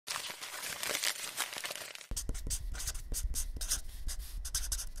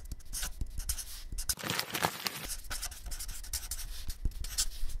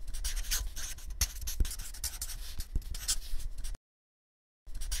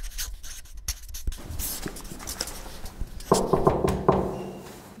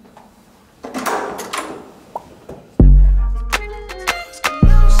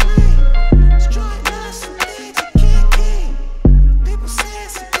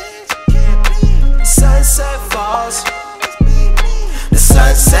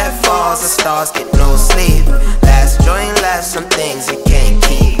stars get no sleep. Last joint left, some things you can't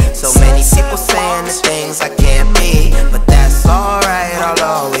keep. So many people saying the things I can't be, but that's alright,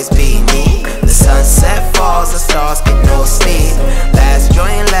 I'll always be me. The sunset falls, the stars get no sleep. Last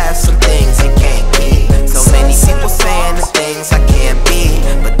joint left, some things you can't keep. So many people saying the things I can't be,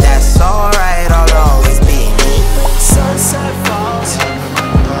 but that's alright, I'll always be me. Sunset falls.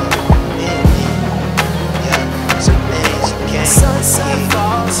 Sunset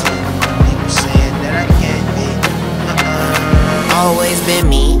falls. People saying that I can't be. Always been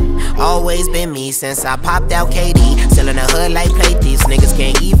me. Always been me since I popped out KD. Still in the hood like play thieves. Niggas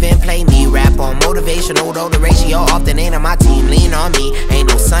can't even play me. Rap on motivational, though the ratio often ain't on my team. Lean on me, ain't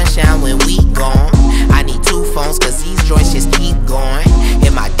no sunshine when we gone. I need 2 phones cause these joints just keep going.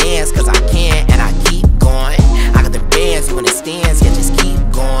 Hit my dance cause I can and I keep going. I got the bands when it stands, yeah, just keep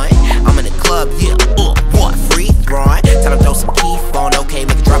going. I'm in the club, yeah, what, free throwing. Tell them throw some keef on, okay,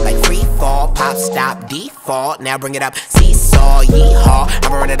 make it drop like free fall. Pop, stop, default, now bring it up, seesaw, yeehaw.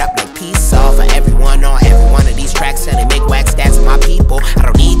 I'ma run it up like peace off for everyone on every one of these tracks. And they make wax stats for my people. I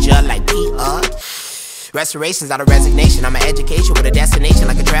don't need ya like Restoration's not a resignation, I'm an education with a destination.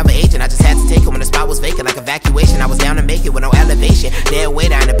 Like a travel agent, I just had to take it when the spot was vacant. Like evacuation, I was down to make it with no elevation. Dead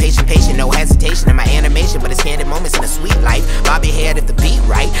weight, I ain't a patient, no hesitation in my animation. But it's candid moments in a sweet life. Bob your head if the beat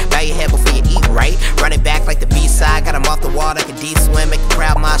right, bow your head before you eat right. Run it back like the B-side, got 'em off the wall like a D-swim. Make the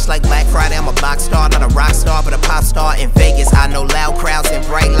crowd mosh like Black Friday. I'm a box star, not a rock star, but a pop star in Vegas. I know loud crowds and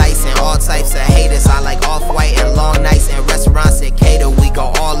bright lights and all types of haters. I like off-white and long nights and restaurants that cater. We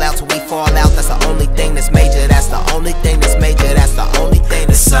go all out till we fall out, that's the only thing that's major, that's the only thing that's major, that's the only thing.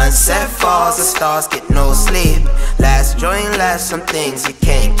 The sunset falls, the stars get no sleep. Last joint left, some things you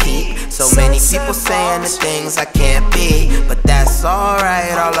can't keep. So many people saying the things I can't be, but that's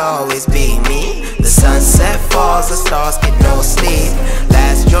alright, I'll always be me. The sunset falls, the stars get no sleep.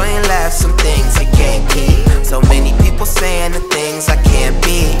 Last joint left, some things you can't keep. So many people saying the things I can't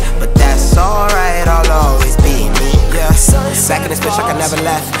be, but that's alright, I'll always be me. Yeah, back in this bitch like I never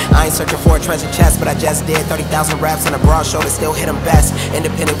left. I ain't searching for a treasure chest, but I just did 30,000 reps on a broad shoulder, still hit them best.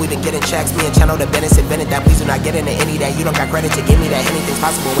 Independent, we been getting checks. Me and Channel the Bennett said Bennett that please do not get into any that. You don't got credit to give me that. Anything's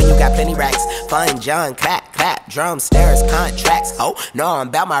possible when you got plenty racks. Fun, John, clap, clap, drums, stairs, contracts. Oh, no, I'm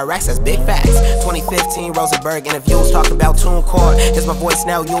about my racks, that's big facts. 2015 Rosenberg interviews talking about TuneCore. Here's my voice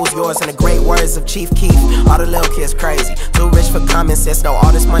now, use yours in the great words of Chief Keef. All the little kids crazy, too rich for common sense. No,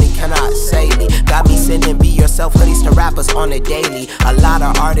 all this money cannot save me. Got me sending be yourself hoodies to rappers on the daily. A lot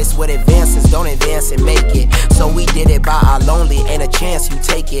of artists with advances don't advance and make it. So we did it by our lonely, ain't a chance you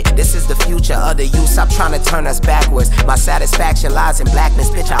take it. This is the future of the youth, stop trying to turn us backwards. My satisfaction lies in blackness,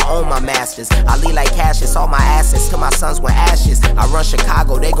 bitch, I own my masters. I lead like Cassius, all my assets to my sons with ashes. I run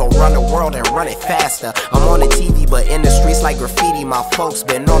Chicago, they gon' run the world and run it faster. I'm on the TV, but in the streets like graffiti. My folks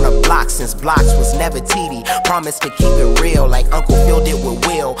been on the block since blocks was never TD. Promise to keep it real, like Uncle Phil did with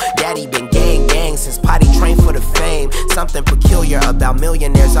Will. Daddy been gang since potty trained for the fame. Something peculiar about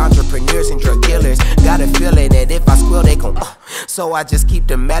millionaires, entrepreneurs, and drug dealers. Got a feeling that if I squeal, they gon' so I just keep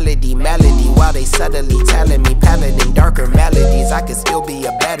the melody while they subtly telling me, paladin darker melodies. I could still be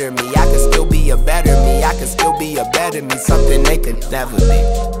a better me, I could still be a better me, I could still be a better me, something they could never be.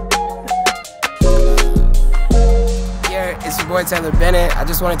 Yeah, it's your boy Taylor Bennett. I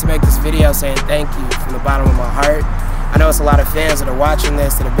just wanted to make this video saying thank you from the bottom of my heart. I know it's a lot of fans that are watching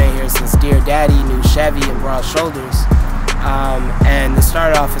this that have been here since Dear Daddy, New Chevy, and Broad Shoulders. And this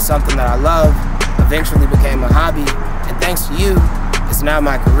started off as something that I love, eventually became a hobby, and thanks to you, it's now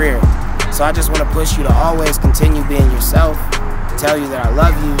my career. So I just want to push you to always continue being yourself, tell you that I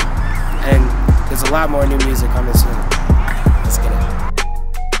love you, and there's a lot more new music coming soon.